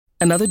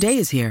Another day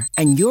is here,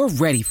 and you're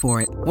ready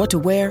for it. What to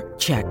wear?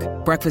 Check.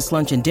 Breakfast,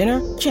 lunch, and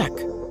dinner? Check.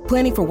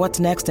 Planning for what's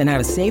next and how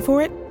to save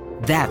for it?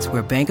 That's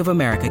where Bank of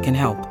America can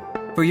help.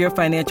 For your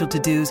financial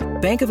to-dos,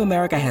 Bank of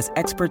America has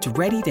experts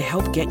ready to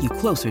help get you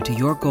closer to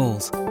your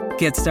goals.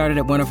 Get started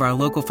at one of our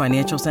local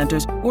financial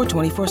centers or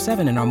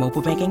 24/7 in our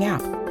mobile banking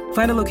app.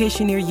 Find a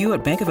location near you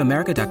at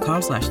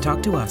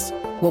bankofamerica.com/talktous.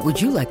 What would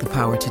you like the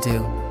power to do?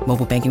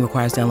 Mobile banking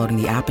requires downloading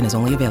the app and is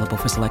only available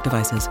for select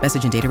devices.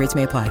 Message and data rates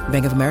may apply.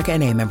 Bank of America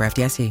N.A., member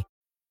FDIC.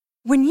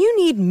 When you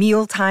need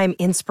mealtime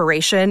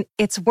inspiration,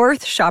 it's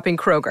worth shopping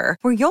Kroger,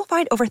 where you'll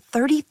find over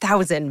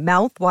 30,000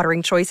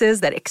 mouth-watering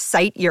choices that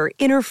excite your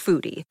inner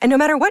foodie. And no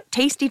matter what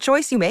tasty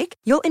choice you make,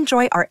 you'll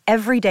enjoy our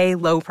everyday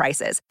low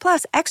prices,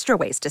 plus extra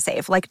ways to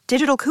save, like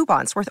digital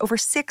coupons worth over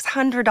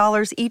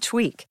 $600 each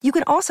week. You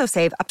can also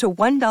save up to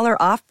 $1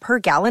 off per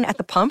gallon at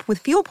the pump with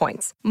fuel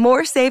points.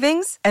 More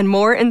savings and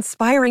more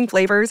inspiring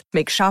flavors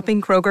make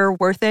shopping Kroger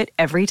worth it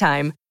every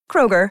time.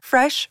 Kroger,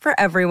 fresh for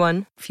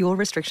everyone. Fuel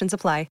restrictions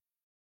apply.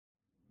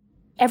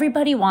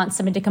 Everybody wants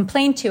someone to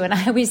complain to. And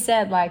I always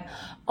said, like,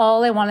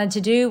 all I wanted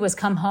to do was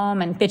come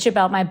home and bitch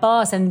about my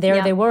boss. And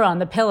there they were on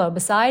the pillow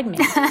beside me.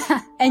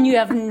 And you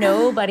have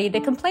nobody to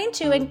complain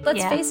to. And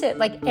let's face it,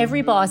 like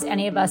every boss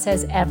any of us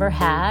has ever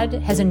had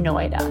has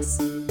annoyed us.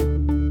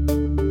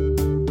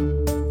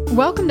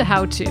 Welcome to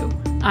How To.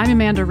 I'm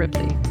Amanda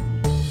Ripley.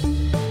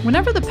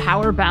 Whenever the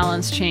power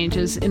balance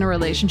changes in a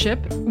relationship,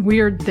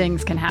 weird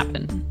things can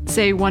happen.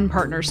 Say one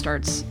partner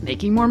starts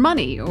making more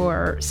money,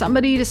 or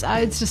somebody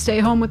decides to stay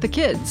home with the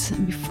kids.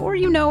 And before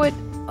you know it,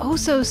 oh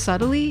so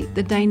subtly,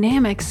 the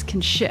dynamics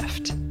can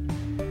shift.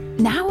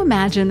 Now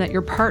imagine that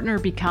your partner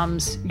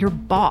becomes your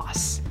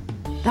boss.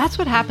 That's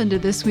what happened to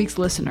this week's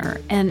listener,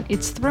 and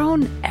it's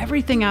thrown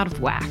everything out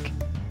of whack.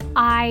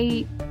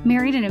 I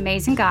married an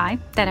amazing guy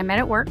that I met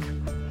at work.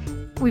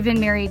 We've been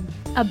married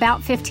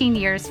about 15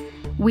 years.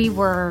 We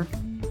were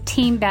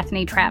Team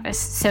Bethany Travis,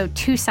 so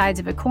two sides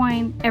of a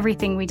coin.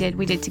 Everything we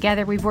did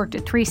together. We've worked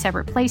at 3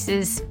 separate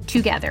places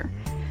together,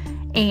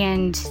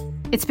 and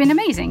it's been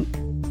amazing.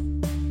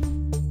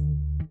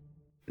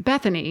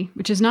 Bethany,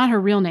 which is not her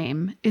real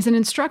name, is an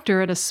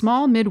instructor at a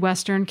small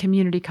Midwestern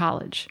community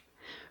college.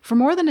 For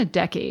more than a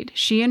decade,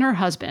 she and her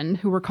husband,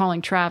 who we're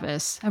calling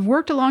Travis, have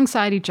worked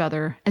alongside each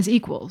other as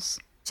equals.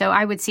 So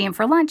I would see him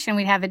for lunch, and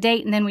we'd have a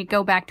date, and then we'd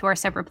go back to our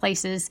separate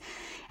places,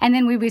 and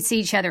then we would see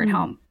each other at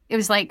home. It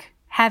was like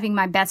having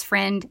my best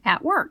friend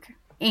at work,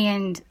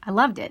 and I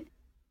loved it.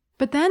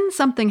 But then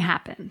something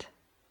happened.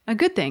 A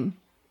good thing,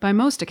 by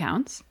most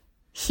accounts.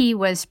 He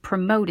was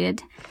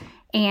promoted,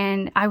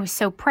 and I was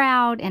so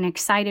proud and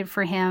excited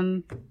for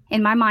him.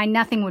 In my mind,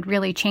 nothing would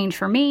really change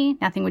for me.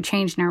 Nothing would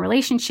change in our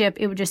relationship.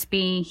 It would just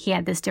be he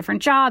had this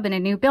different job in a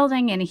new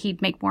building, and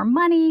he'd make more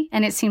money,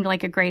 and it seemed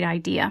like a great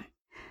idea.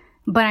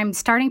 But I'm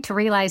starting to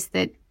realize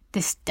that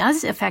this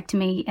does affect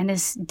me, and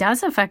this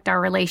does affect our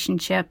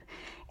relationship.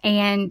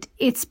 And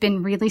it's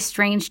been really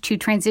strange to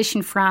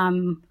transition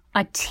from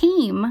a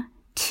team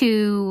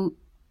to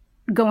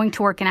going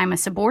to work and I'm a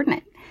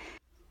subordinate.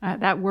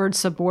 That word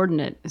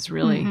subordinate is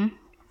really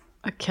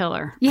a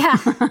killer. Yeah.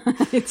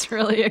 It's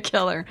really a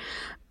killer.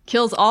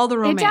 Kills all the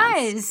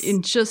romance. It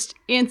does. Just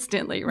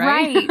instantly,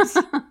 right?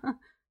 Right.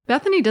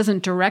 Bethany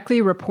doesn't directly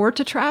report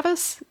to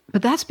Travis,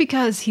 but that's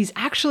because he's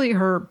actually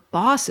her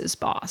boss's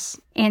boss.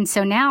 And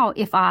so now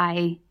if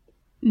I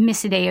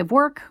miss a day of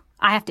work,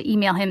 I have to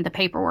email him the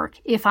paperwork.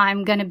 If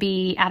I'm going to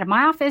be out of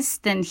my office,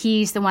 then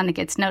he's the one that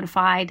gets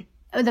notified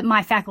that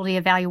my faculty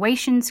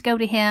evaluations go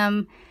to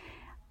him.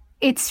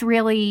 It's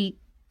really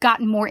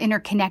gotten more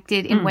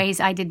interconnected in ways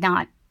I did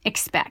not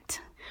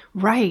expect.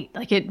 Right.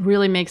 Like it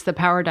really makes the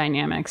power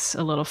dynamics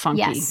a little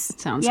funky, Yes.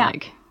 it sounds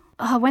like.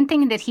 One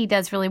thing that he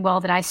does really well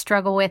that I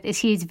struggle with is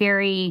he's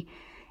very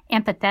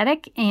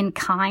empathetic and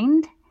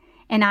kind.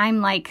 And I'm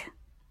like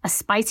a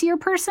spicier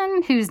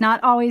person who's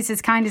not always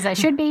as kind as I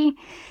should be.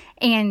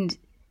 And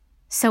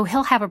so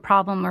he'll have a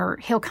problem or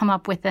he'll come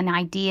up with an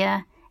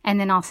idea and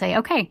then I'll say,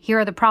 okay, here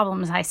are the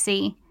problems I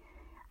see.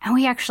 And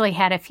we actually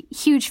had a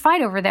huge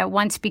fight over that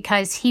once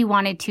because he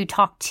wanted to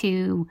talk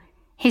to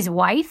his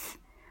wife,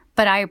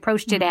 but I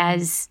approached it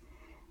as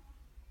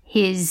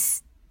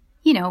his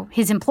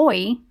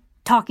employee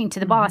talking to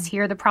the boss.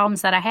 Here are the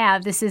problems that I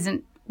have. This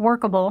isn't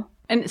workable.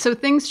 And so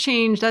things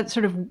changed. That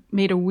sort of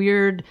made a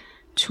weird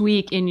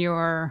tweak in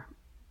your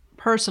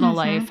personal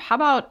life. How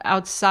about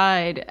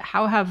outside?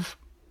 How have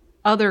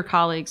other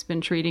colleagues been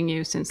treating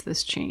you since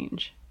this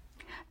change?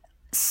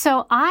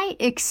 So I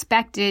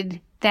expected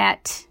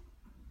that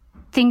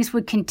things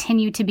would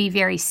continue to be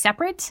very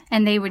separate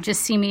and they would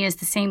just see me as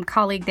the same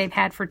colleague they've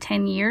had for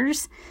 10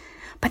 years.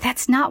 But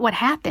that's not what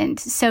happened.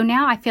 So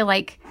now I feel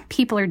like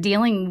people are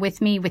dealing with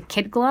me with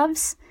kid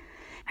gloves.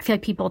 I feel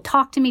like people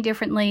talk to me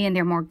differently and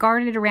they're more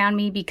guarded around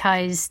me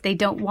because they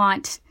don't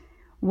want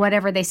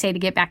whatever they say to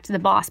get back to the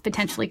boss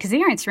potentially because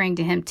they're answering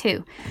to him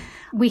too.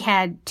 We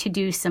had to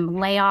do some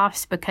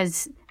layoffs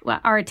because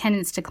our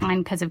attendance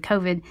declined because of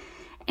COVID.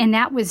 And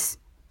that was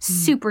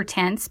super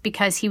tense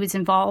because he was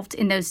involved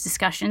in those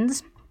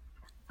discussions.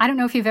 I don't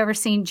know if you've ever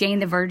seen Jane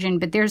the Virgin,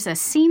 but there's a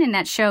scene in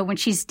that show when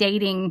she's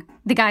dating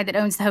the guy that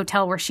owns the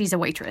hotel where she's a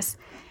waitress.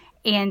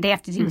 And they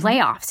have to do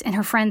layoffs. And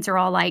her friends are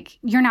all like,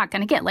 you're not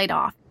going to get laid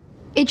off.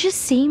 It just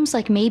seems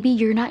like maybe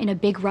you're not in a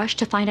big rush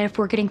to find out if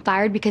we're getting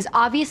fired because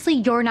obviously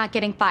you're not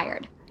getting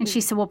fired. And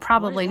she said, well,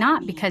 probably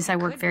not because I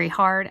work very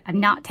hard. I'm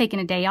not taking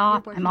a day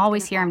off. I'm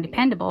always here. I'm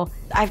dependable.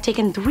 I've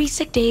taken 3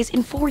 sick days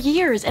in 4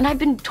 years, and I've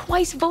been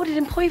twice voted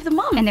Employee of the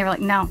Month. And they were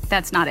like, no,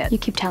 that's not it. You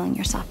keep telling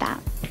yourself that.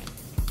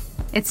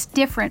 It's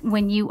different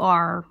when you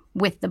are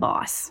with the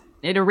boss.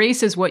 It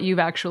erases what you've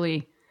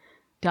actually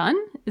done?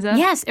 Is that?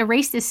 Yes,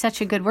 erased is such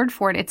a good word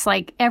for it. It's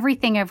like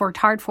everything I've worked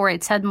hard for,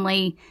 it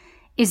suddenly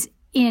is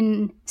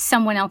in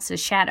someone else's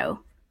shadow.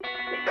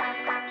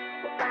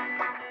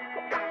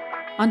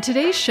 On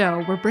today's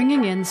show, we're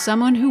bringing in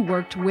someone who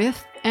worked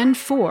with and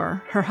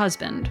for her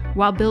husband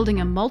while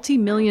building a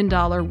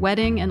multi-million-dollar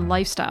wedding and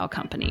lifestyle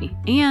company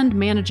and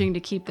managing to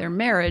keep their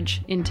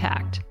marriage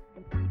intact.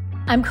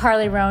 I'm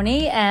Carly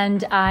Roney,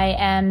 and I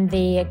am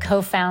the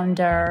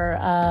co-founder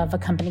of a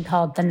company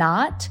called The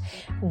Knot,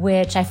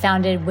 which I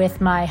founded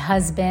with my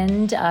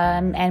husband,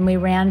 and we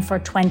ran for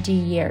 20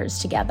 years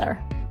together.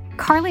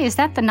 Carly, is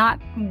that The Knot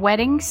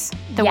Weddings,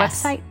 the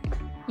Yes. website?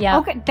 Yeah.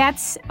 Okay,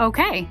 that's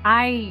okay.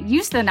 I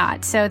use The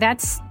Knot, so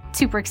that's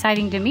super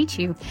exciting to meet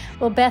you.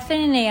 Well,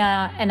 Bethany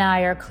and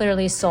I are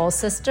clearly soul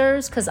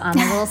sisters because I'm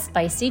a little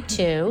spicy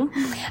too.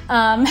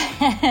 And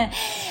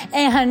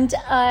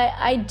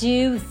I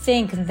do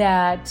think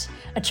that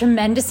a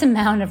tremendous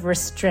amount of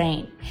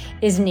restraint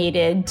is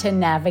needed to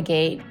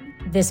navigate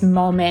this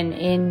moment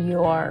in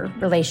your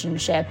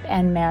relationship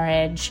and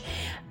marriage.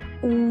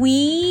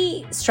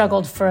 We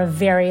struggled for a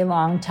very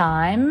long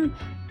time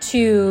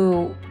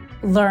to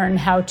learn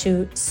how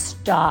to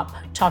stop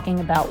talking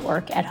about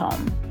work at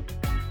home.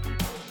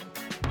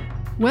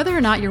 Whether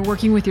or not you're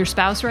working with your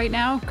spouse right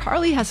now,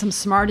 Carly has some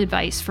smart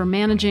advice for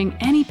managing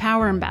any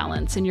power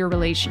imbalance in your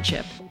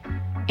relationship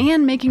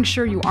and making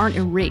sure you aren't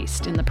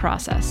erased in the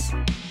process.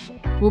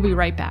 We'll be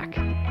right back.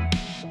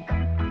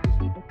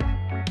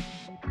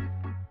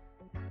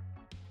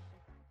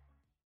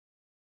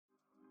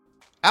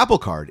 Apple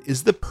Card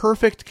is the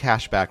perfect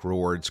cashback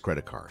rewards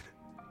credit card.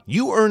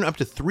 You earn up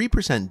to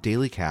 3%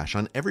 daily cash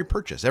on every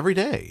purchase every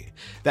day.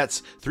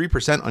 That's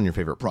 3% on your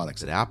favorite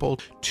products at Apple,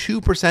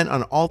 2%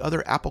 on all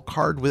other Apple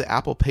Card with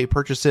Apple Pay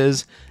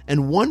purchases, and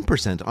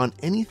 1% on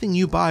anything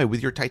you buy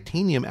with your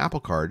titanium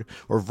Apple Card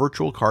or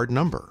virtual card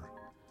number.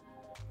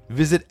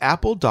 Visit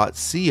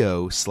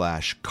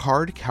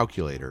apple.co/card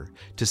calculator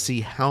to see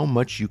how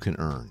much you can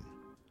earn.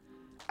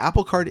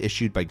 Apple Card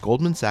issued by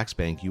Goldman Sachs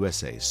Bank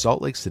USA,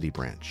 Salt Lake City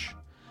branch.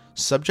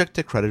 Subject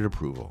to credit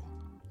approval.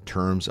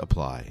 Terms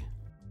apply.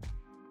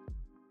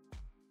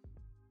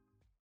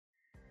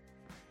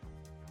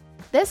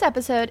 This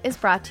episode is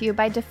brought to you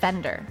by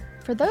Defender.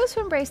 For those who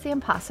embrace the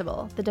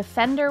impossible, the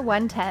Defender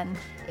 110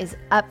 is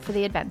up for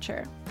the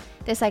adventure.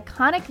 This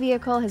iconic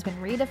vehicle has been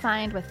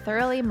redefined with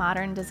thoroughly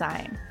modern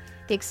design.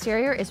 The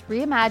exterior is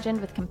reimagined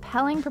with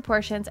compelling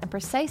proportions and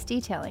precise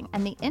detailing,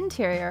 and the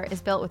interior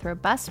is built with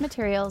robust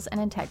materials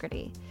and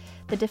integrity.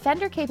 The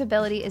Defender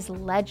capability is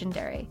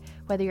legendary,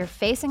 whether you're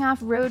facing off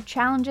road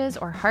challenges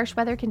or harsh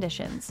weather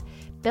conditions.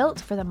 Built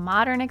for the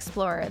modern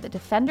explorer, the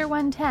Defender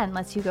 110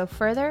 lets you go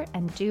further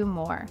and do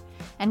more.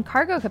 And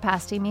cargo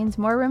capacity means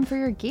more room for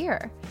your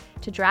gear.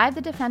 To drive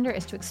the Defender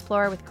is to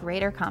explore with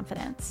greater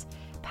confidence.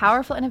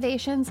 Powerful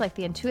innovations like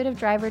the intuitive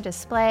driver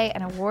display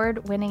and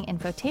award-winning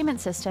infotainment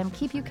system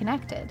keep you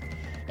connected.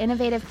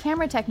 Innovative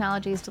camera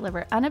technologies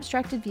deliver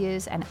unobstructed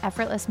views and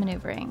effortless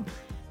maneuvering.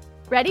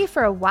 Ready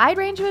for a wide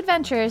range of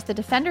adventures, the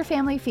Defender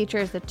family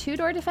features the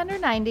two-door Defender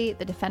 90,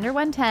 the Defender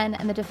 110,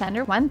 and the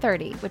Defender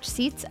 130, which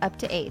seats up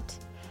to 8.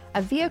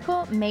 A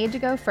vehicle made to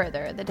go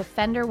further, the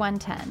Defender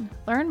 110.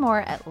 Learn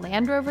more at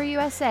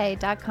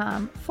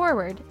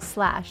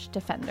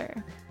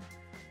LandRoverUSA.com/Defender.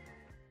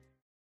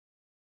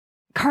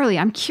 Carly,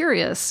 I'm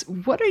curious,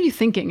 what are you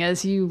thinking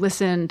as you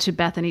listen to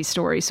Bethany's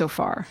story so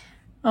far?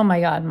 Oh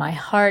my God, my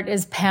heart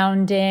is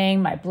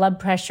pounding, my blood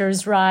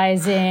pressure's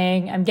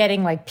rising. I'm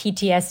getting like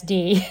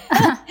PTSD.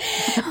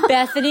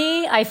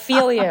 Bethany, I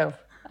feel you.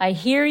 I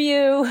hear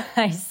you.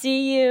 I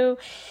see you.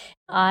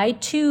 I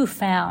too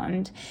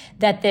found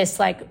that this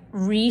like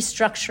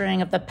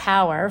restructuring of the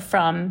power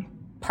from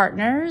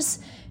partners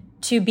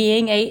to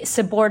being a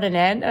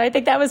subordinate, and I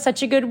think that was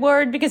such a good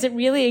word because it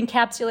really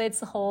encapsulates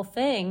the whole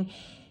thing.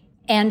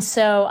 And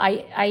so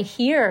I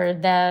hear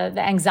the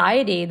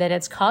anxiety that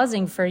it's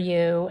causing for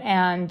you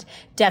and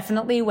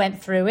definitely went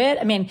through it.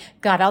 I mean,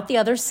 got out the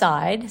other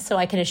side. So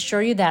I can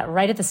assure you that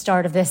right at the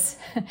start of this,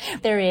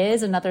 there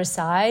is another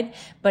side,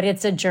 but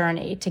it's a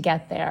journey to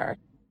get there.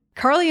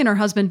 Carly and her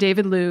husband,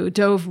 David Liu,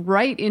 dove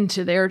right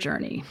into their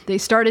journey. They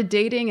started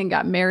dating and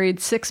got married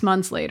 6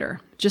 months later.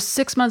 Just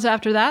 6 months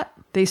after that,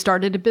 they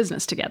started a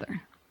business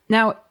together.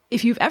 Now,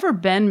 if you've ever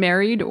been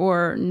married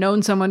or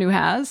known someone who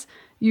has,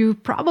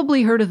 you've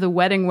probably heard of the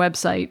wedding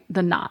website,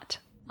 The Knot.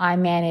 I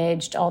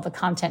managed all the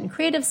content and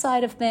creative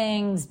side of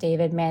things.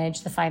 David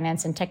managed the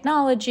finance and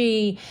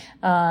technology.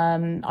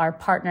 Our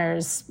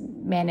partners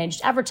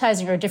managed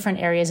advertising or different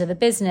areas of the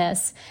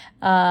business.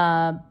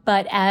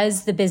 But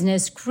as the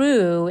business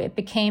grew, it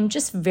became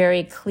just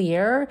very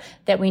clear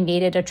that we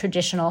needed a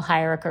traditional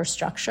hierarchy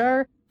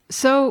structure.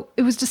 So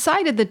it was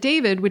decided that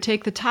David would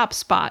take the top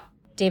spot.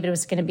 David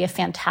was going to be a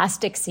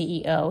fantastic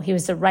CEO. He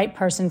was the right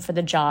person for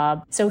the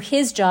job. So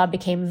his job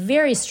became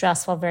very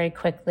stressful very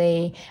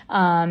quickly.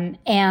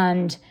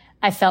 And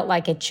I felt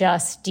like it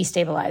just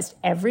destabilized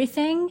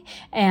everything.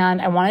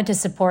 And I wanted to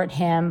support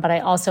him, but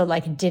I also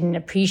didn't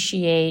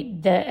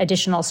appreciate the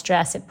additional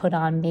stress it put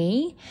on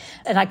me.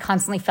 And I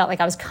constantly felt like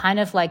I was kind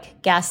of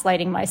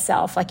gaslighting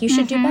myself. You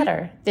should do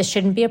better. This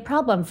shouldn't be a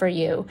problem for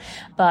you.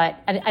 But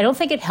I don't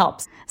think it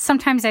helps.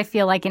 Sometimes I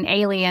feel like an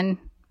alien,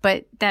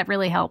 but that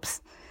really helps.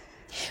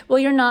 Well,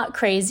 you're not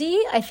crazy.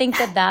 I think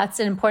that that's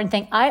an important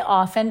thing. I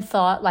often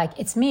thought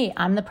it's me.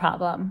 I'm the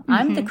problem.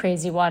 I'm the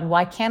crazy one.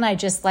 Why can't I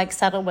just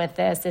settle with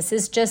this? This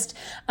is just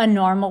a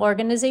normal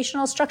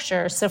organizational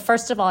structure. So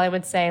first of all, I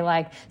would say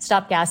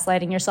stop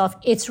gaslighting yourself.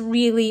 It's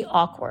really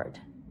awkward.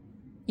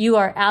 You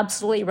are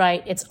absolutely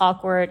right. It's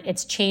awkward.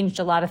 It's changed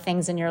a lot of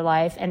things in your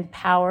life, and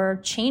power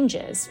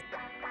changes.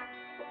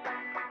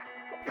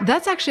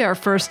 That's actually our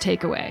first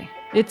takeaway.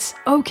 It's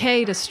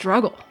okay to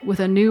struggle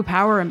with a new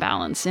power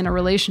imbalance in a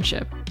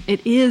relationship.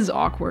 It is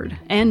awkward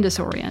and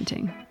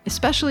disorienting,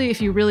 especially if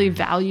you really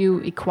value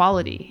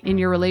equality in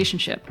your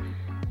relationship,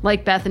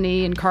 like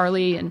Bethany and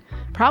Carly and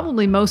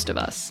probably most of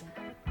us.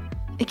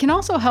 It can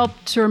also help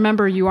to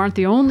remember you aren't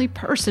the only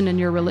person in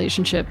your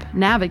relationship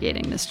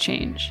navigating this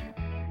change.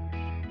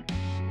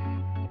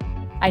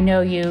 I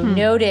know you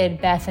noted,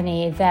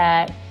 Bethany,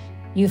 that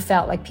you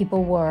felt like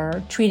people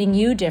were treating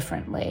you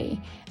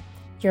differently.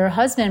 Your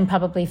husband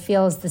probably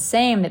feels the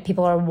same, that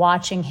people are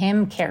watching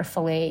him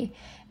carefully.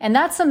 And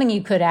that's something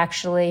you could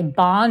actually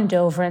bond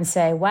over and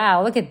say,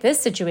 wow, look at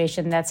this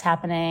situation that's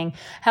happening.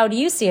 How do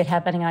you see it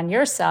happening on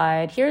your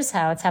side? Here's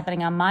how it's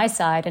happening on my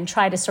side, and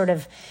try to sort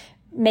of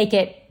make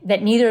it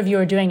that neither of you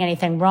are doing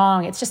anything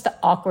wrong. It's just the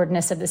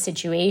awkwardness of the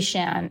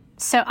situation.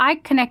 So I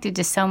connected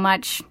to so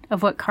much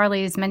of what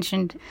Carly has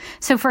mentioned.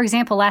 So for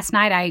example, last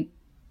night I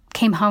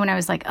came home and I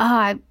was like,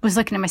 I was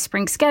looking at my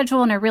spring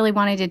schedule and I really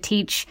wanted to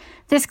teach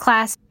this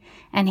class.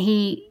 And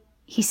he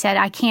said,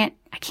 I can't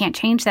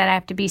change that. I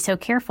have to be so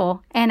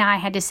careful. And I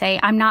had to say,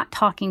 I'm not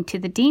talking to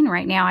the dean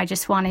right now. I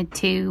just wanted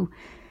to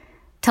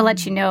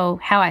let you know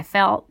how I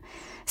felt.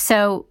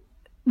 So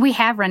we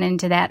have run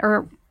into that.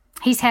 Or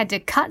he's had to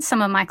cut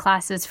some of my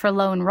classes for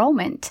low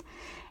enrollment.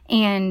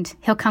 And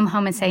he'll come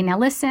home and say, now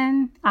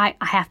listen, I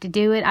have to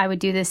do it. I would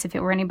do this if it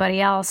were anybody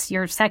else.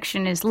 Your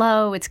section is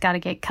low. It's got to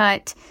get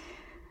cut.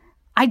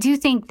 I do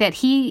think that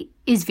he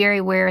is very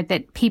aware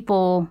that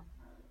people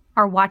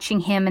are watching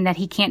him and that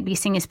he can't be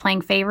seen as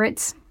playing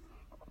favorites.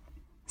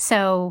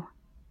 So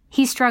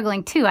he's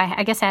struggling too.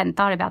 I guess I hadn't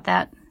thought about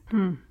that.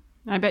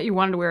 I bet you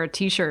wanted to wear a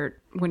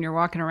T-shirt when you're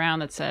walking around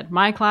that said,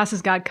 my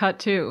classes got cut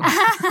too.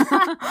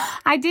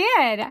 I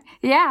did.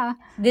 Yeah.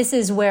 This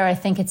is where I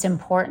think it's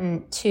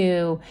important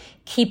to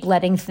keep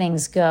letting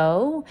things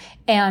go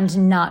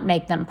and not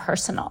make them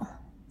personal.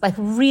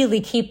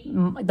 Really keep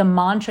the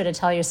mantra to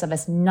tell yourself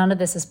is none of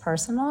this is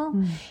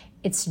personal.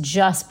 It's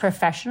just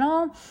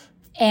professional.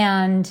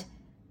 And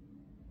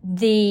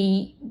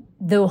the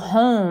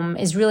home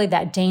is really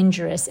that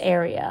dangerous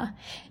area.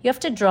 You have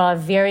to draw a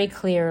very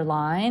clear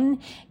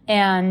line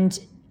and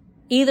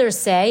either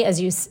say,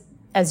 as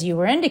you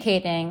were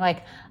indicating,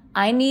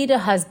 I need a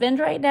husband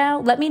right now.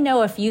 Let me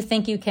know if you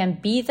think you can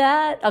be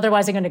that.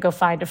 Otherwise, I'm going to go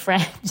find a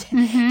friend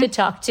to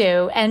talk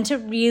to, and to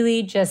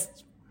really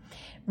just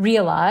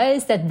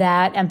realize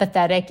that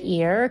empathetic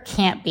ear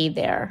can't be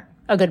there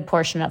a good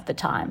portion of the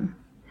time.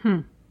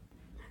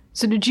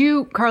 So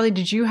Carly,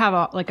 did you have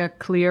a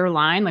clear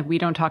line? We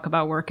don't talk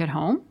about work at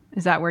home?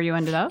 Is that where you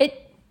ended up?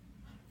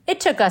 It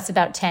took us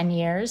about 10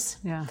 years.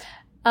 Yeah.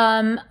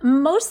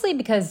 Mostly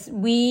because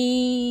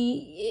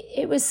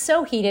it was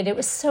so heated. It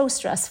was so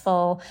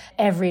stressful.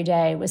 Every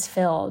day was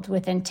filled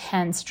with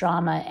intense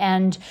drama.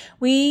 And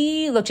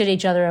we looked at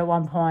each other at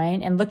one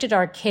point and looked at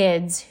our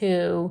kids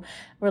who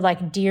were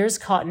like deers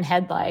caught in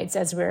headlights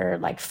as we're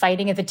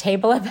fighting at the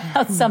table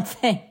about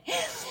something.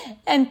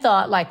 And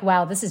thought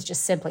wow, this is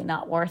just simply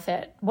not worth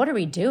it. What are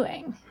we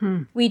doing?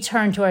 We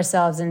turned to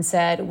ourselves and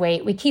said,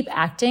 wait, we keep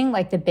acting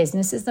like the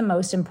business is the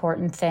most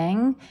important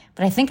thing,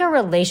 but I think our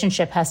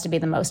relationship has to be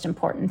the most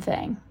important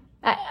thing.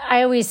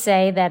 I always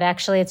say that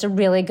actually it's a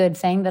really good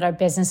thing that our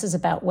business is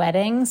about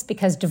weddings,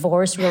 because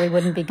divorce really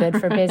wouldn't be good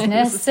for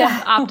business.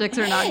 Optics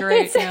are not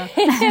great. Yeah.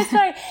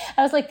 Sorry.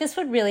 I was like, this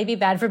would really be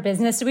bad for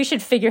business, so we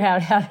should figure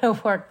out how to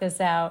work this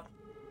out.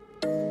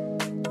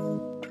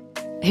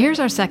 Here's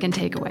our second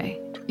takeaway.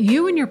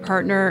 You and your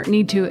partner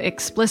need to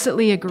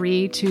explicitly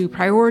agree to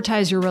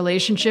prioritize your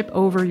relationship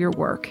over your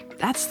work.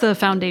 That's the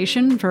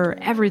foundation for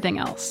everything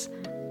else.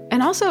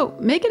 And also,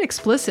 make it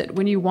explicit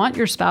when you want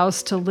your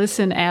spouse to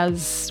listen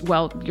as,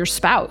 your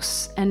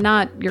spouse and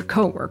not your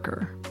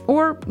coworker.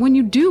 Or when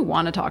you do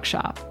want to talk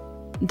shop.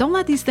 Don't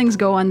let these things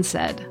go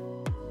unsaid.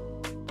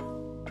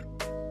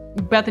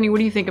 Bethany, what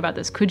do you think about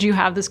this? Could you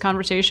have this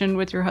conversation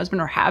with your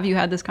husband, or have you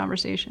had this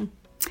conversation?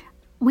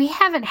 We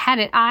haven't had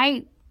it.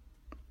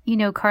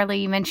 Carly,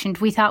 you mentioned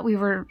we thought we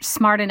were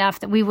smart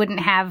enough that we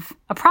wouldn't have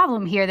a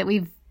problem here, that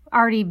we've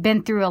already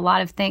been through a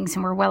lot of things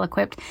and we're well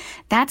equipped.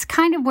 That's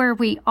kind of where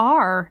we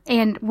are.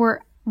 And we're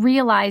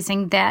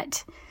realizing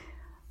that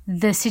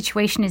the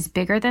situation is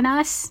bigger than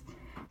us.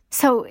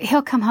 So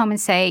he'll come home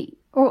and say,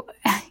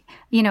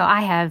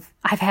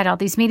 I've had all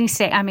these meetings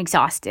today. I'm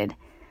exhausted.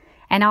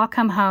 And I'll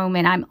come home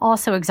and I'm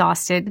also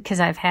exhausted because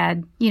I've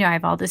had, I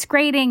have all this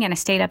grading and I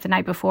stayed up the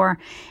night before.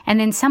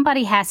 And then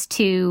somebody has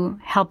to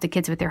help the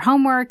kids with their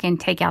homework and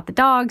take out the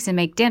dogs and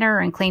make dinner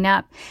and clean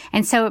up.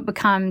 And so it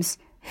becomes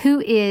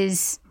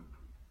who's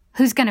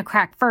going to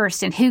crack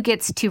first and who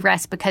gets to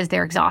rest because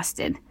they're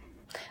exhausted.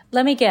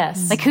 Let me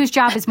guess. Like, whose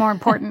job is more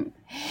important?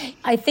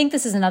 I think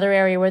this is another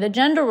area where the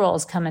gender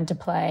roles come into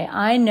play.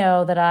 I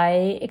know that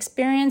I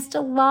experienced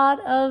a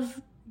lot of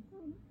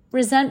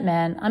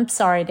resentment. I'm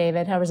sorry,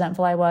 David, how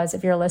resentful I was,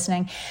 if you're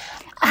listening.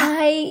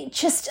 I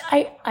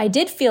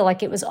did feel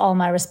like it was all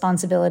my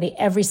responsibility,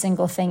 every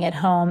single thing at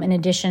home, in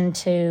addition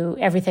to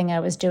everything I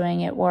was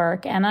doing at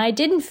work. And I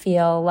didn't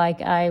feel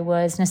like I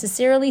was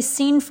necessarily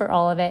seen for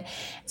all of it.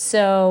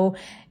 So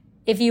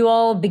if you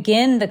all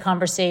begin the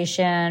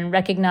conversation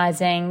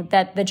recognizing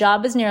that the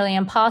job is nearly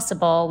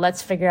impossible,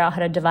 let's figure out how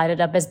to divide it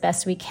up as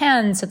best we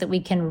can so that we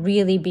can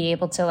really be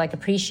able to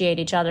appreciate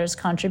each other's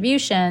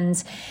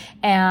contributions.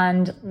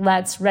 And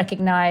let's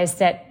recognize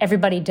that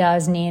everybody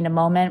does need a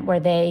moment where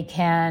they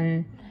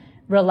can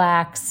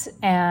relax.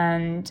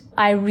 And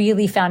I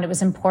really found it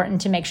was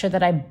important to make sure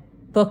that I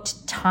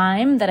booked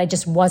time that I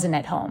just wasn't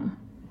at home.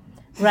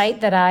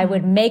 Right? That I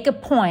would make a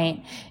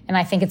point, and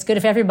I think it's good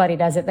if everybody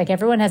does it. Like,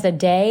 everyone has a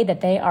day that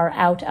they are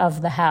out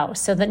of the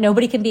house so that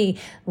nobody can be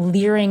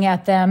leering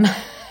at them,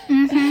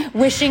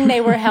 wishing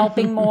they were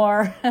helping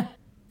more.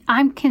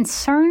 I'm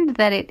concerned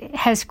that it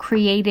has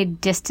created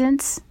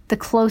distance. The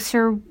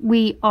closer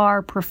we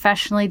are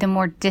professionally, the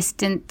more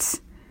distance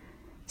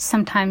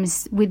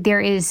sometimes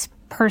there is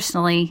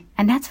personally,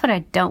 and that's what I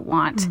don't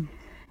want.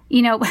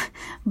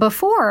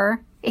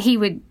 Before, he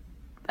would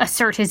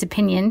assert his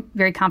opinion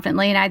very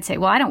confidently, and I'd say,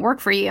 well, I don't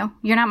work for you.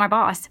 You're not my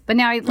boss. But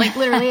now he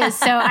literally is,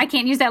 so I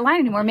can't use that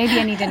line anymore. Maybe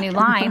I need a new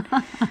line.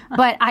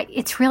 But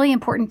it's really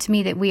important to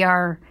me that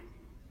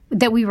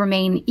we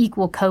remain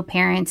equal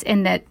co-parents,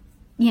 and that,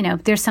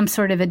 there's some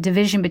sort of a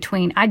division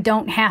between, I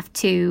don't have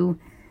to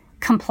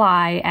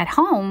comply at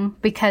home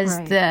because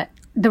the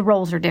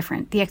roles are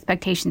different. The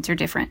expectations are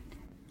different.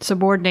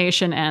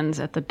 Subordination ends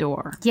at the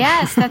door.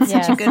 Yes, that's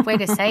such a good way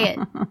to say it.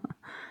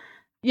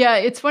 Yeah,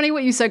 it's funny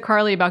what you said,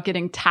 Carly, about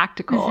getting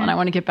tactical. And I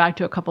want to get back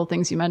to a couple of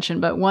things you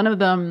mentioned. But one of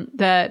them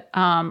that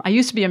I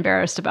used to be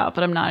embarrassed about,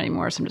 but I'm not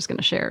anymore, so I'm just going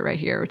to share it right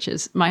here, which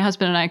is my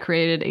husband and I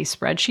created a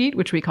spreadsheet,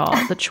 which we call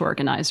the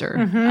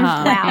Chorganizer.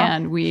 Wow.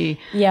 And we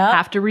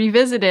have to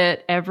revisit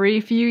it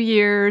every few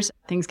years.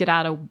 Things get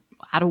out of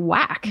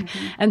whack.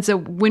 And so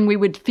when we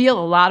would feel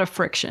a lot of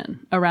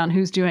friction around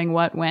who's doing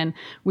what, when,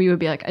 we would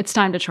be like, it's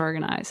time to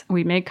chorganize.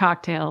 We'd make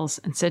cocktails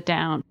and sit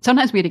down.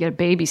 Sometimes we had to get a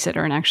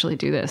babysitter and actually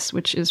do this,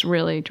 which is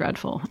really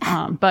dreadful.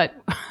 But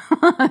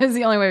it's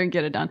the only way we could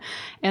get it done.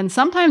 And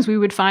sometimes we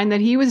would find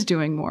that he was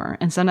doing more.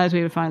 And sometimes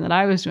we would find that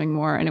I was doing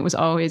more. And it was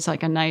always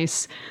like a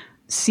nice,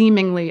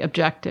 seemingly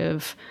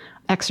objective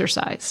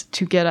exercise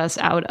to get us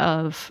out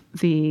of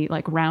the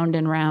round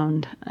and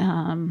round,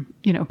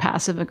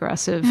 passive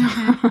aggressive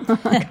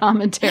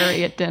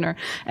commentary at dinner,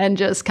 and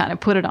just kind of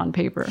put it on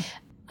paper.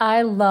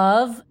 I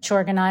love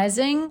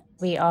chorganizing.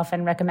 We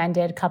often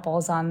recommended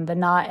couples on The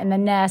Knot and The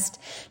Nest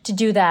to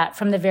do that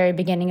from the very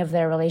beginning of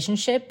their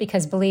relationship,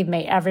 because believe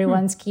me,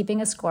 everyone's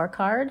keeping a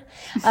scorecard.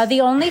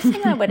 The only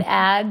thing I would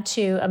add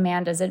to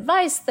Amanda's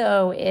advice,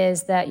 though,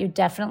 is that you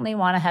definitely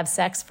want to have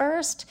sex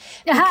first,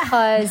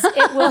 because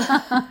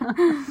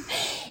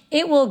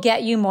it will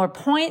get you more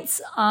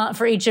points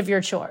for each of your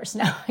chores.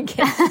 No, I'm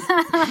kidding.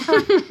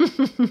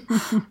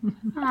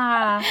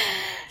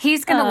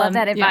 He's going to love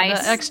that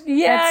advice.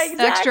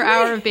 Extra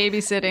hour of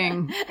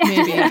babysitting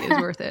maybe is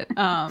worth it.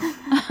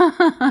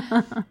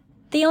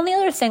 The only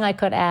other thing I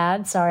could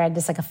add, sorry, I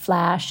just a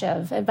flash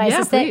of advice,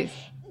 is that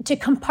to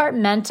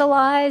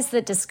compartmentalize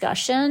the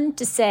discussion,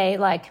 to say,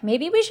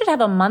 maybe we should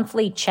have a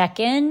monthly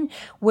check-in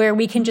where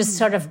we can just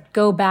sort of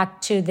go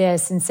back to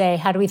this and say,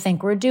 how do we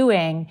think we're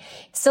doing?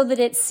 So that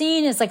it's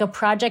seen as a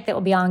project that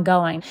will be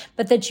ongoing,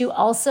 but that you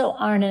also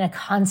aren't in a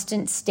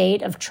constant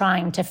state of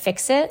trying to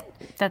fix it.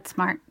 That's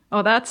smart.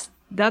 Oh, that's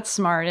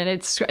smart. And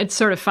it's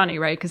sort of funny,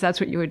 right? Because that's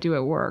what you would do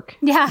at work.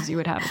 Yeah. You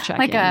would have a check-in.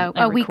 Like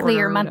a weekly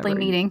or monthly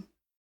meeting.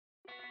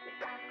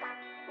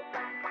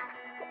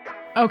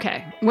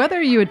 Okay,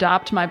 whether you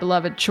adopt my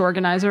beloved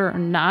Chorganizer or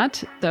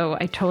not, though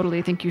I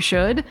totally think you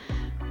should,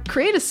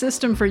 create a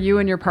system for you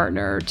and your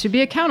partner to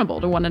be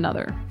accountable to one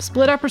another.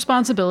 Split up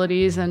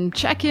responsibilities and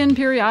check in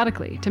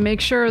periodically to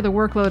make sure the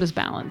workload is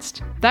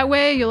balanced. That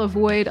way, you'll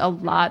avoid a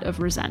lot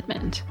of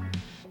resentment.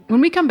 When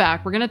we come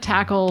back, we're going to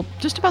tackle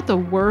just about the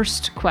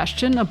worst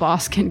question a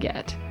boss can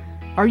get.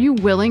 Are you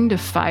willing to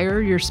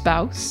fire your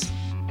spouse?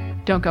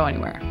 Don't go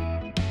anywhere.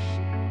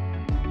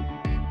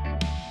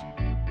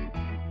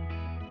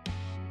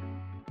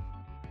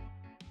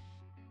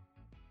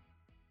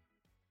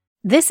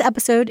 This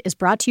episode is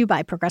brought to you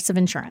by Progressive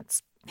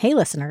Insurance. Hey,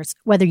 listeners,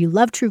 whether you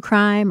love true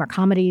crime or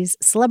comedies,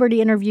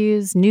 celebrity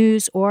interviews,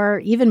 news, or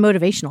even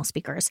motivational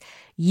speakers,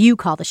 you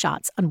call the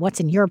shots on what's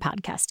in your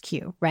podcast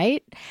queue,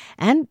 right?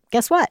 And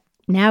guess what?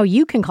 Now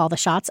you can call the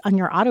shots on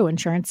your auto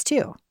insurance,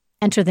 too.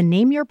 Enter the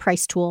Name Your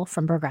Price tool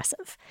from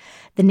Progressive.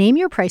 The Name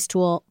Your Price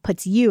tool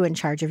puts you in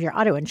charge of your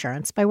auto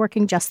insurance by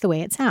working just the way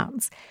it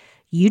sounds.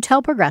 You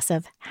tell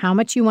Progressive how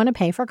much you want to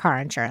pay for car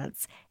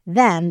insurance.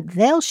 Then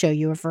they'll show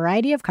you a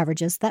variety of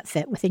coverages that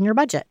fit within your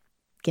budget,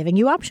 giving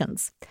you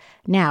options.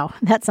 Now,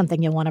 that's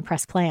something you'll want to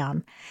press play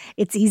on.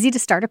 It's easy to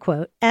start a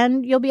quote,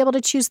 and you'll be able to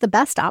choose the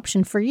best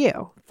option for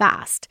you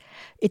fast.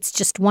 It's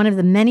just one of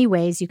the many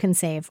ways you can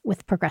save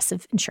with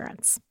Progressive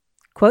Insurance.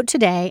 Quote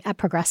today at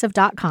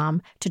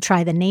Progressive.com to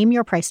try the Name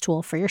Your Price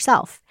tool for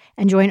yourself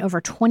and join over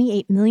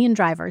 28 million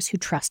drivers who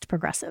trust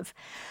Progressive.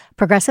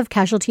 Progressive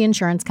Casualty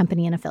Insurance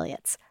Company and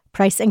Affiliates.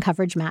 Price and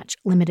coverage match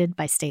limited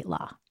by state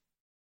law.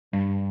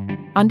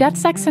 On Death,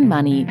 Sex, and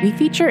Money, we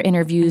feature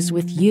interviews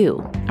with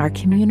you, our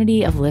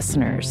community of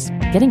listeners,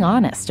 getting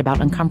honest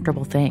about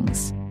uncomfortable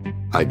things.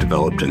 I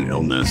developed an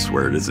illness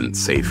where it isn't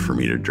safe for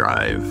me to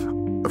drive.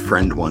 A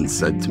friend once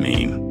said to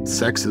me,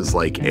 sex is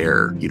like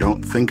air. You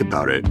don't think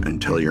about it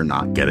until you're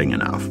not getting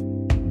enough.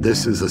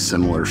 This is a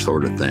similar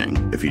sort of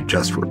thing if you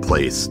just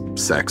replace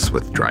sex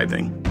with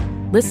driving.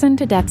 Listen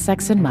to Death,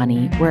 Sex, and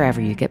Money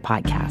wherever you get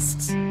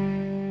podcasts.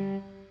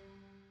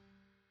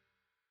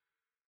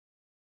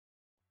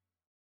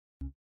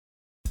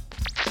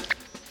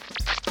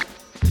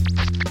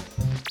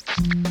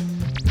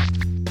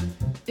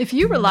 If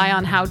you rely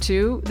on How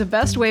To, the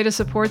best way to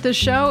support this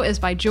show is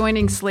by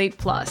joining Slate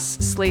Plus,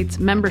 Slate's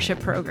membership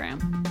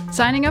program.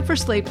 Signing up for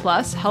Slate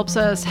Plus helps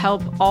us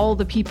help all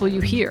the people you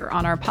hear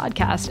on our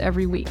podcast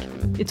every week.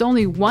 It's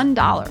only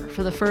 $1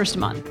 for the first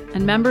month,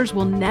 and members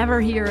will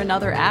never hear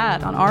another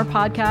ad on our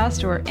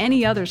podcast or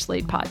any other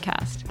Slate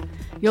podcast.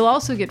 You'll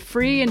also get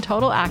free and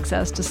total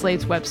access to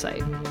Slate's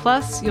website.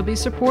 Plus, you'll be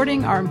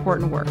supporting our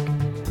important work.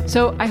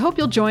 So I hope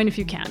you'll join if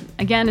you can.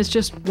 Again, it's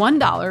just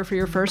 $1 for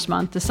your first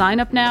month. To sign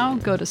up now,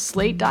 go to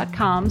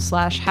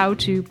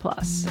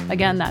slate.com/howtoplus.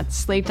 Again, that's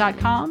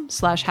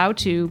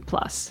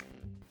slate.com/howtoplus.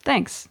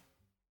 Thanks.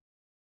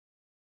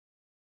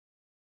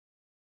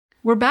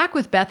 We're back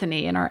with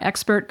Bethany and our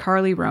expert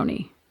Carly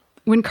Roney.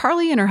 When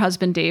Carly and her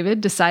husband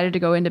David decided to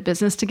go into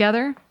business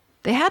together,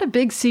 they had a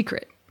big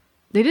secret.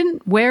 They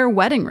didn't wear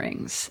wedding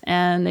rings,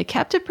 and they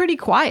kept it pretty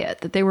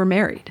quiet that they were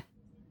married.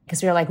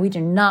 Because we were like, we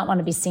do not want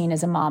to be seen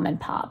as a mom and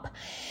pop.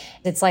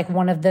 It's like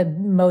one of the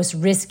most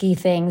risky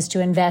things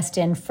to invest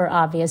in for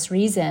obvious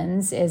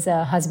reasons is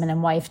a husband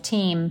and wife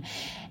team.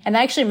 And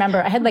I actually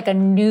remember I had like a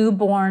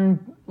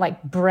newborn,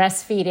 like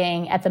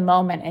breastfeeding at the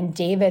moment. And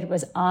David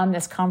was on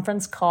this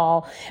conference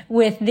call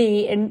with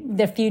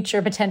the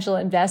future potential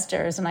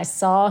investors. And I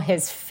saw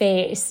his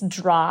face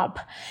drop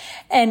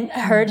and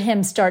heard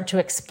him start to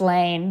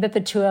explain that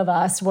the two of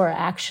us were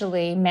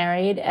actually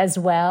married as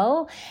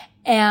well.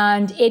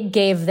 And it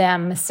gave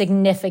them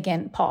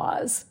significant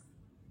pause.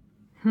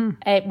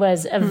 It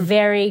was a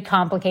very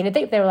complicated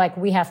thing. They were like,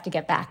 we have to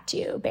get back to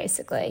you,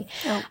 basically.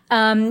 Oh.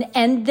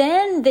 And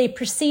then they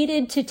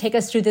proceeded to take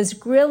us through this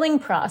grilling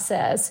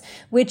process,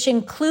 which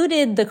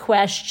included the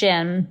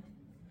question,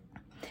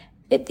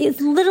 it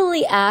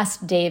literally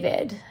asked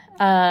David,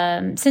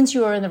 since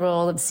you are in the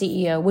role of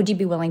CEO, would you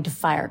be willing to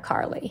fire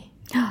Carly?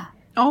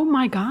 Oh,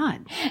 my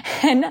God.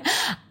 And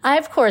I,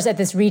 of course, at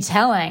this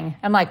retelling,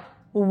 I'm like,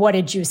 what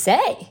did you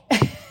say?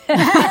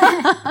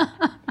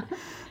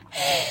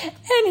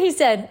 And he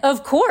said,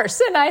 of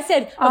course. And I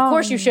said, of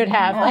course you should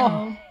have.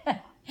 Oh.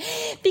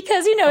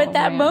 Because, at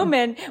that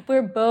moment,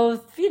 we're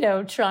both, we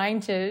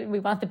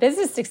want the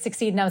business to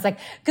succeed. And I was like,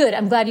 good,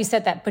 I'm glad you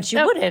said that, but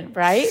you wouldn't,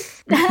 right?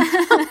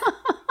 I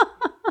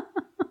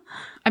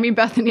mean,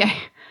 Bethany,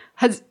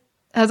 has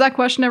that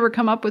question ever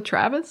come up with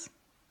Travis?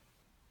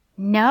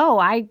 No,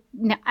 I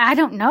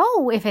don't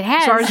know if it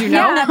has. As far as you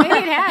know? Yeah, maybe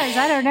it has.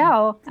 I don't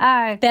know.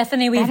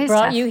 Bethany, we've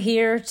brought you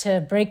here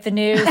to break the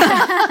news.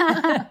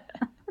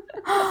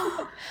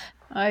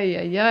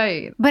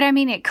 Ay. But I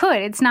mean, it could.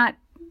 It's not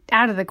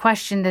out of the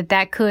question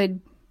that could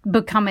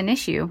become an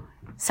issue.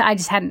 So I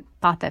just hadn't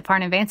thought that far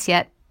in advance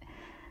yet.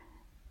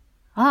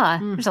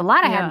 There's a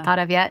lot I hadn't thought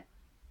of yet.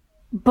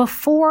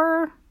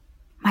 Before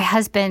my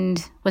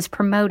husband was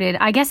promoted,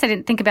 I guess I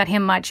didn't think about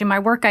him much, and my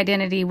work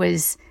identity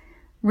was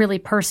really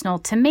personal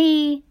to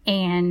me,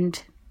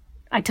 and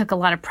I took a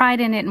lot of pride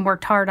in it and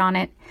worked hard on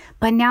it.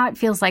 But now it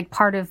feels like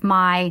part of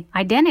my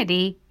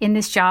identity in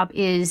this job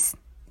is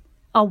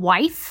a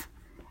wife,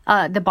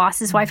 the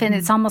boss's wife, and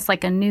it's almost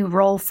like a new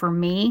role for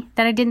me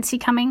that I didn't see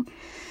coming.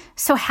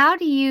 So how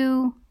do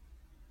you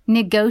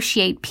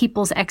negotiate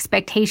people's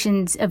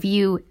expectations of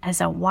you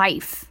as a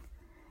wife?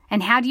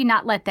 And how do you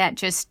not let that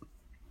just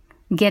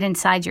get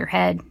inside your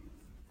head?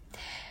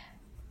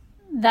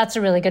 That's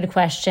a really good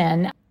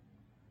question.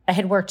 I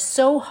had worked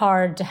so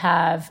hard to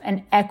have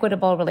an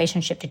equitable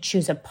relationship, to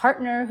choose a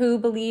partner who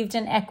believed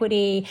in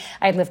equity.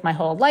 I'd lived my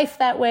whole life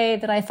that way,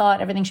 that I thought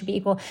everything should be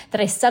equal,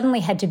 that I suddenly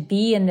had to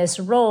be in this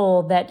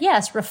role that,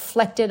 yes,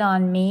 reflected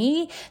on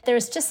me.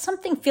 There's just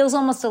something feels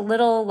almost a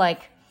little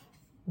like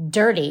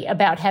dirty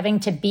about having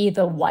to be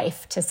the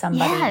wife to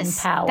somebody in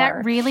power.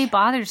 That really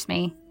bothers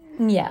me.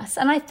 Yes.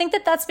 And I think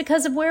that that's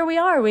because of where we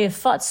are. We have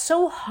fought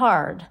so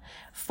hard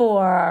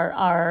for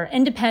our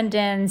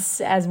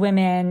independence as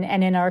women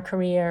and in our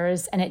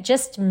careers, and it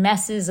just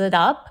messes it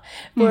up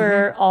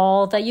for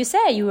all that you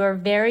say.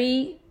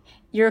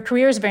 Your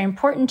career is very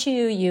important to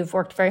you. You've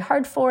worked very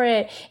hard for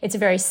it. It's a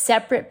very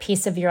separate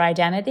piece of your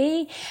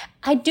identity.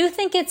 I do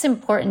think it's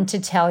important to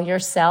tell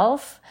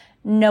yourself,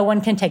 no one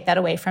can take that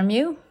away from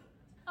you.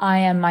 I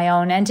am my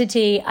own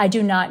entity. I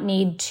do not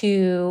need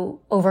to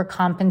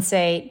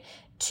overcompensate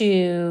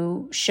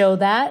to show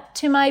that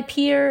to my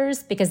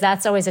peers, because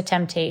that's always a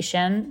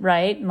temptation,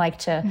 right? Like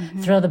to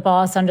throw the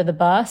boss under the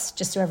bus,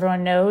 just so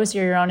everyone knows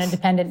you're your own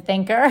independent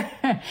thinker.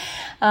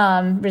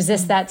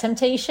 Resist that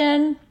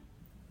temptation,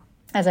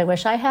 as I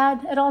wish I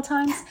had at all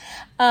times.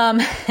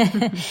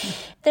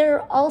 There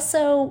are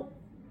also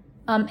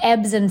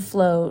ebbs and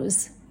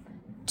flows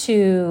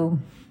to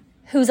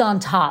who's on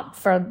top,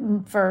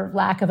 for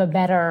lack of a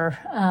better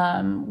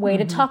way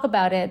to talk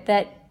about it,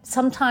 that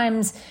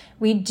sometimes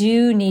we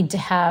do need to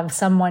have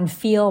someone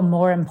feel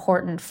more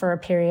important for a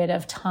period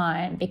of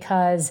time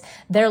because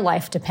their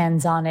life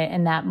depends on it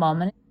in that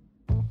moment.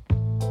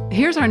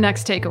 Here's our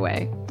next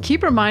takeaway.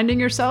 Keep reminding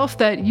yourself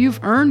that you've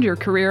earned your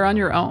career on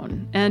your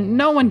own, and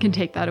no one can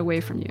take that away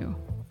from you.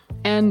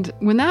 And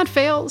when that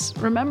fails,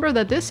 remember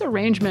that this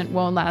arrangement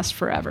won't last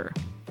forever.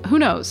 Who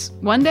knows?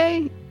 One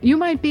day, you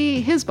might be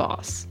his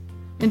boss.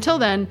 Until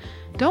then,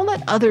 don't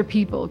let other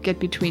people get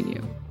between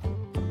you.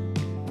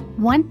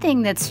 One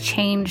thing that's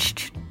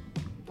changed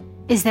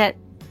is that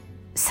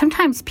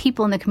sometimes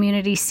people in the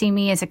community see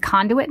me as a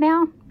conduit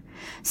now.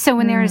 So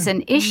when there's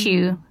an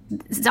issue,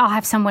 I'll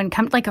have someone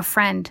come, like a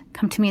friend,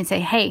 come to me and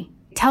say, hey,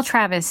 tell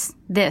Travis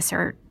this,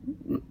 or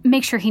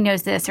make sure he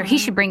knows this, or he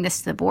should bring this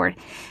to the board.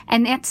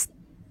 And that's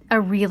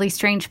a really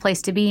strange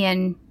place to be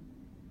in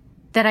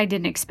that I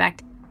didn't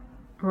expect.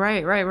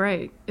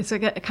 Right. It's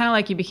like kind of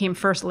like you became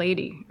first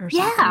lady or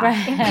something.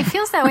 Yeah, it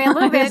feels that way a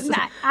little bit.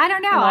 I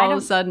don't know. And all of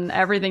a sudden,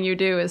 everything you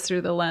do is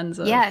through the lens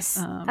of...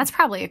 Yes, that's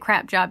probably a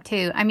crap job,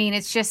 too. I mean,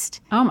 it's just...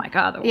 Oh, my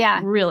God.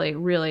 Yeah.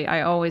 Really,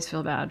 I always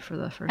feel bad for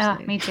the first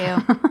lady. Me too.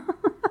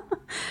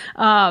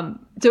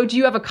 So do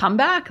you have a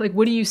comeback? Like,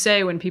 what do you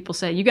say when people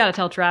say, you got to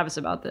tell Travis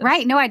about this?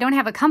 Right. No, I don't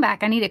have a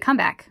comeback. I need a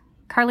comeback.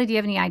 Carly, do you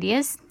have any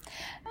ideas?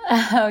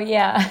 Oh,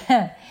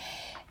 yeah.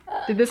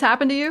 Did this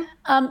happen to you?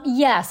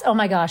 Yes. Oh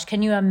my gosh.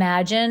 Can you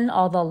imagine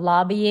all the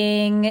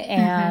lobbying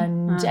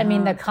and I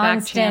mean, the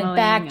constant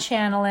back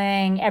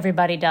channeling?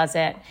 Everybody does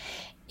it.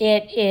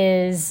 It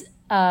is,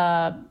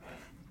 I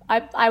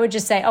would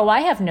just say, I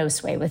have no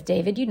sway with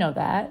David. You know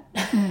that.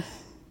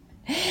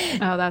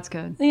 Oh, that's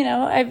good. You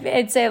know,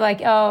 I'd say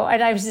like,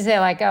 and I would say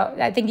like,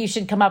 I think you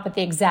should come up with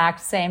the exact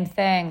same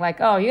thing. Like,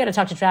 you got to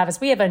talk to Travis.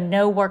 We have a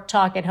no work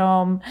talk at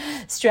home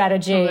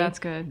strategy. Oh, that's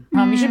good.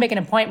 You should make an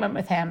appointment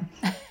with him.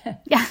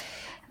 Yeah,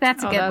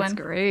 that's a good one. That's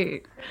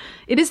great.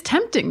 It is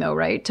tempting though,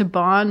 right? To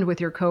bond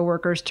with your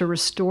coworkers, to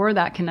restore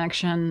that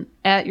connection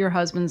at your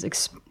husband's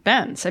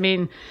expense. I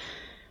mean,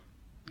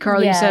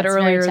 Carly, you said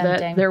earlier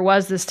that there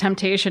was this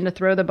temptation to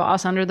throw the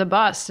boss under the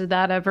bus.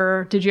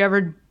 Did you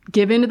ever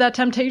give into that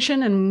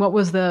temptation, and what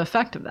was the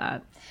effect of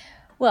that?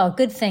 Well,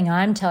 good thing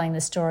I'm telling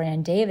the story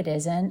and David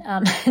isn't.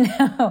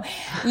 No,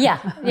 yeah,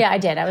 I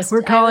did.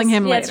 We're calling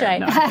him later. That's right.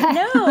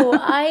 No,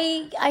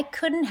 I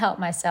couldn't help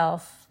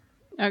myself.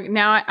 Okay,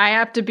 now I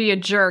have to be a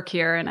jerk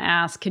here and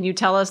ask, can you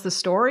tell us the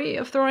story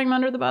of throwing him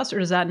under the bus, or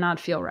does that not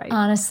feel right?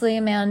 Honestly,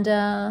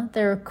 Amanda,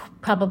 there are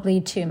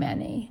probably too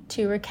many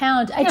to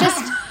recount. I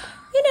just,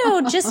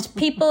 just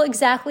people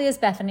exactly as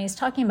Bethany's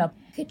talking about.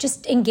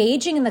 Just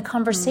engaging in the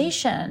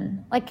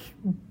conversation, like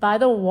by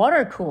the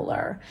water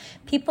cooler.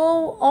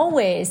 People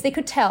always, they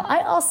could tell. I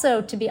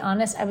also, to be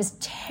honest, I was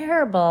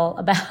terrible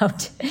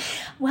about,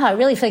 wow, I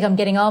really feel like I'm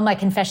getting all my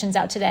confessions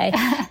out today.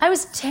 I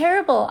was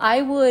terrible.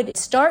 I would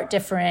start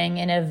differing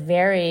in a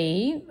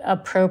very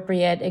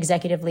appropriate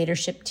executive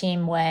leadership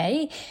team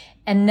way.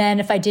 And then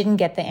if I didn't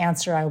get the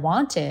answer I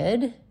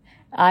wanted,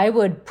 I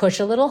would push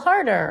a little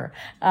harder.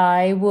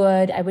 I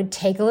would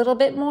take a little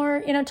bit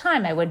more,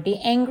 time. I would be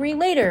angry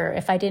later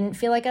if I didn't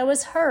feel like I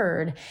was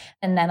heard.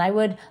 And then I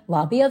would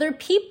lobby other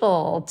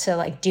people to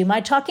like do my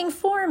talking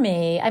for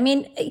me. I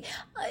mean,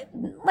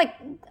 like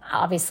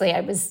obviously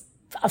I was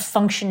a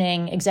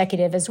functioning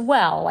executive as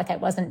well. Like I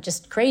wasn't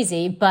just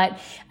crazy, but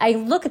I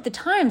look at the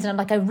times and I'm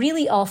like, I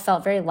really all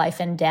felt very life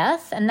and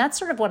death. And that's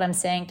sort of what I'm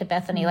saying to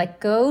Bethany, like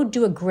go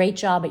do a great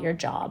job at your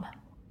job.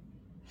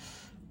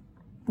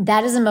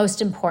 That is the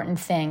most important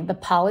thing. The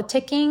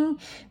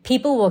politicking,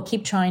 people will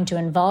keep trying to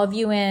involve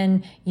you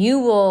in. You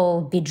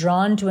will be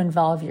drawn to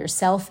involve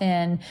yourself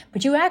in.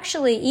 But you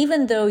actually,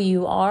 even though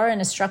you are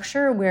in a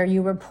structure where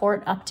you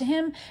report up to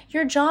him,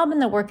 your job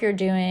and the work you're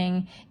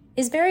doing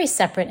is very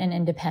separate and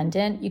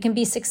independent. You can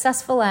be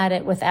successful at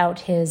it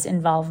without his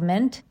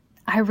involvement.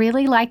 I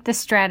really like the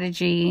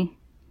strategy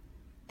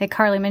that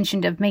Carly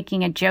mentioned of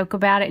making a joke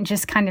about it and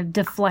just kind of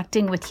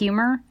deflecting with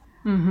humor.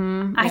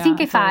 Mm-hmm. I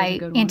think if I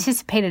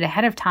anticipated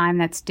ahead of time,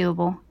 that's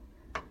doable.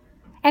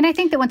 And I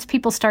think that once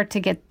people start to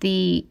get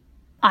the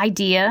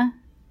idea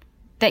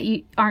that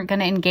you aren't going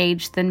to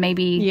engage, then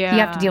maybe you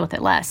have to deal with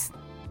it less.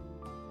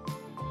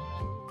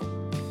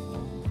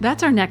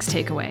 That's our next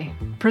takeaway.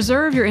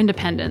 Preserve your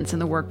independence in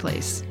the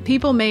workplace.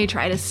 People may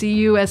try to see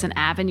you as an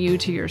avenue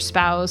to your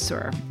spouse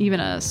or even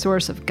a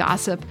source of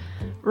gossip.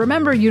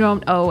 Remember, you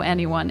don't owe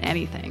anyone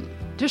anything.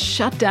 Just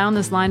shut down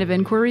this line of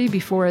inquiry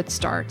before it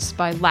starts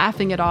by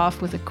laughing it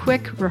off with a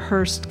quick,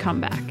 rehearsed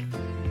comeback.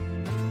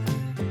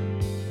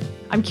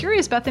 I'm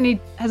curious, Bethany,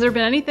 has there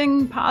been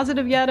anything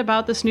positive yet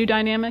about this new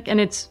dynamic? And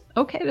it's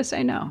okay to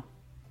say no.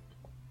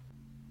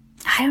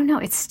 I don't know.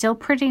 It's still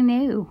pretty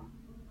new.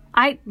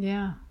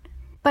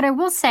 But I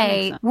will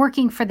say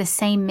working for the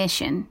same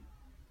mission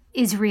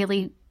is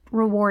really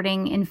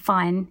rewarding and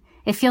fun.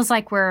 It feels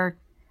like we're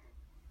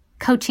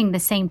coaching the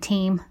same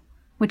team,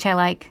 which I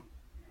like.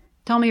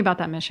 Tell me about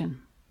that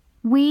mission.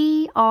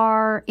 We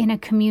are in a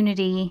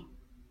community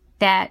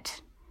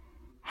that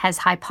has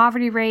high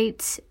poverty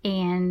rates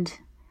and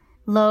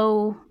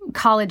low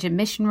college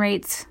admission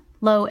rates,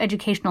 low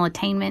educational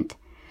attainment.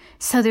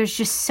 So there's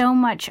just so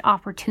much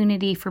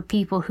opportunity for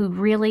people who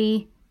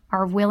really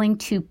are willing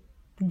to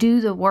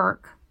do the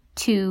work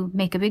to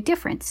make a big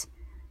difference,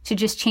 to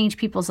just change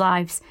people's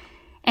lives.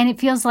 And it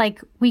feels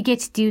like we get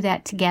to do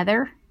that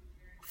together.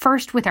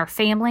 First with our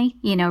family,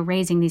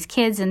 raising these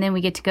kids, and then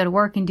we get to go to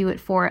work and do it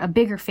for a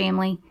bigger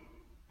family.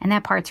 And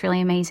that part's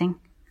really amazing.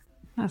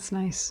 That's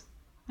nice.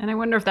 And I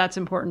wonder if that's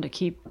important to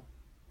keep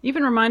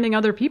even reminding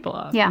other people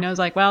of. Yeah. It's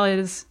like, well,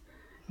 it's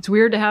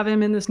weird to have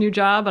him in this new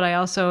job, but I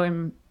also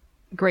am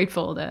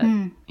grateful that,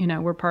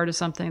 we're part of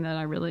something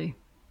that really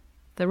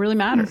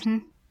matters. Mm-hmm.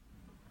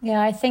 Yeah,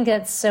 I think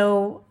it's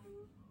so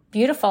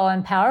beautiful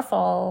and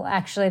powerful,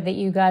 actually, that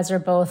you guys are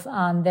both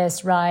on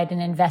this ride and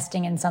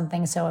investing in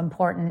something so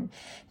important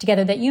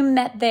together, that you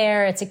met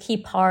there. It's a key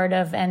part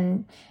of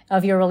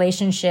your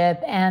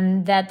relationship,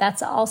 and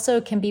that's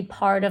also can be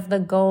part of the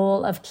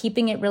goal of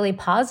keeping it really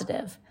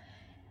positive.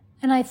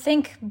 And I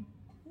think,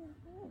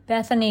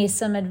 Bethany,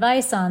 some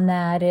advice on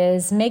that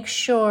is make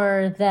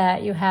sure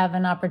that you have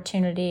an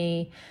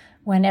opportunity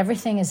when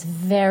everything is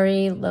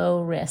very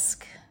low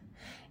risk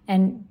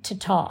and to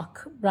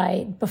talk,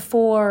 right?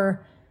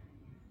 Before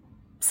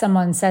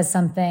someone says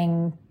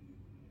something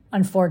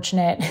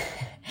unfortunate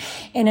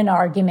in an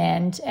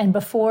argument and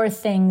before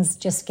things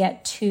just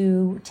get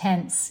too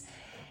tense,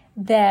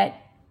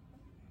 that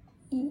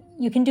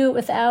you can do it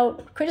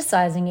without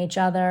criticizing each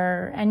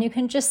other, and you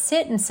can just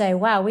sit and say,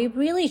 wow, we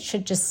really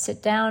should just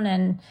sit down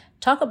and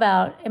talk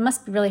about, it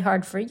must be really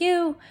hard for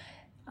you,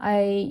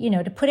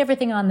 to put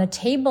everything on the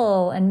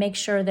table and make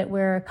sure that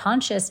we're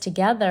conscious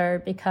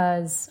together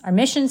because our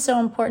mission's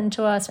so important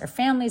to us, our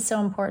family's so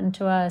important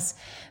to us,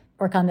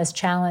 work on this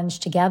challenge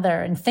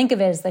together and think of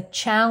it as the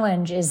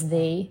challenge is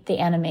the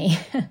enemy,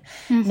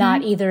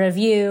 not either of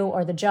you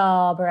or the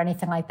job or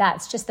anything like that.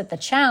 It's just that the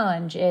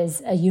challenge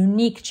is a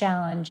unique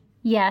challenge.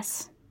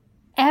 Yes.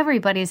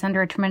 Everybody's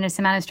under a tremendous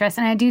amount of stress.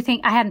 And I do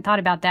think, I hadn't thought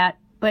about that,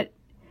 but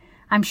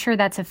I'm sure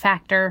that's a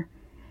factor.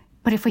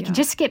 But if we can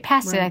just get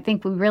past it, I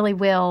think we really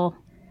will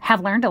have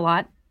learned a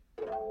lot.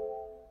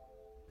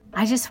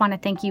 I just want to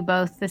thank you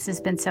both. This has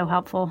been so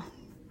helpful.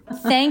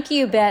 Thank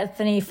you,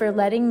 Bethany, for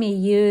letting me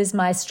use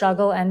my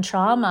struggle and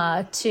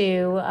trauma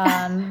to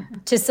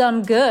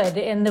some good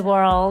in the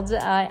world.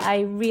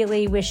 I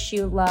really wish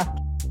you luck.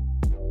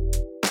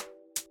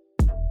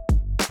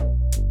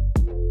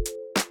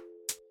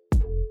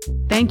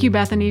 Thank you,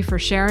 Bethany, for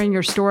sharing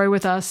your story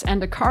with us,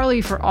 and to Carly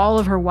for all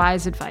of her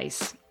wise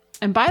advice.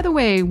 And by the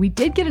way, we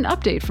did get an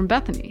update from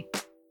Bethany.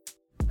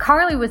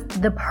 Carly was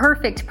the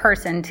perfect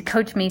person to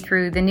coach me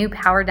through the new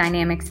power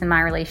dynamics in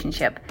my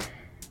relationship.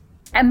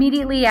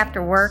 Immediately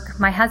after work,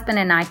 my husband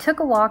and I took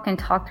a walk and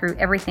talked through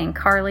everything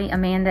Carly,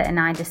 Amanda, and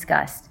I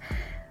discussed.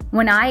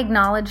 When I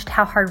acknowledged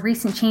how hard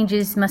recent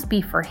changes must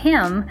be for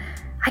him,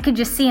 I could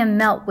just see him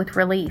melt with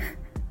relief.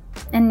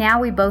 And now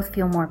we both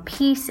feel more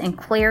peace and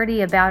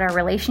clarity about our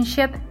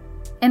relationship,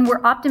 and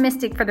we're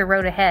optimistic for the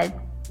road ahead.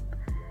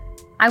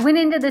 I went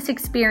into this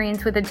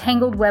experience with a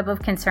tangled web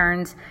of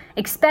concerns,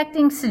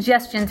 expecting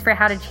suggestions for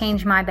how to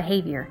change my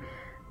behavior.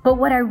 But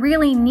what I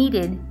really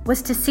needed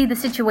was to see the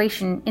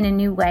situation in a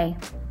new way.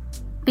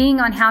 Being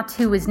on How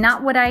To was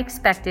not what I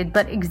expected,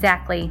 but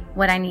exactly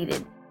what I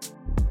needed.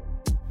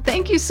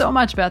 Thank you so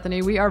much,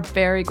 Bethany. We are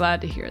very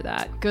glad to hear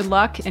that. Good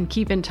luck and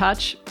keep in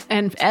touch.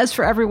 And as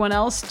for everyone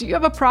else, do you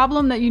have a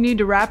problem that you need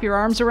to wrap your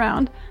arms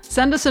around?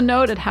 Send us a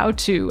note at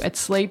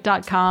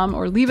howto@slate.com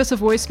or leave us a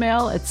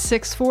voicemail at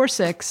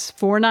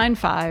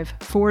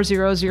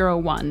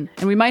 646-495-4001,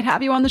 and we might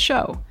have you on the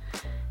show.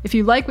 If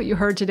you like what you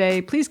heard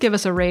today, please give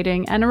us a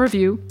rating and a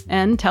review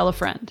and tell a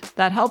friend.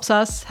 That helps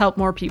us help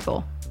more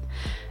people.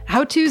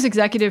 How To's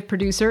executive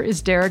producer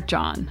is Derek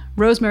John.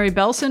 Rosemary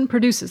Belson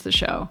produces the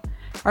show.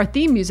 Our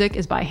theme music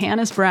is by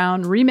Hannes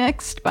Brown,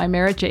 remixed by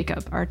Merritt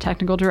Jacob, our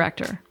technical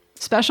director.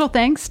 Special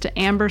thanks to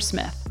Amber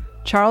Smith.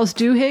 Charles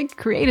Duhigg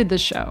created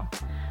this show.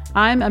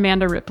 I'm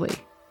Amanda Ripley.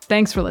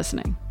 Thanks for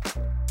listening.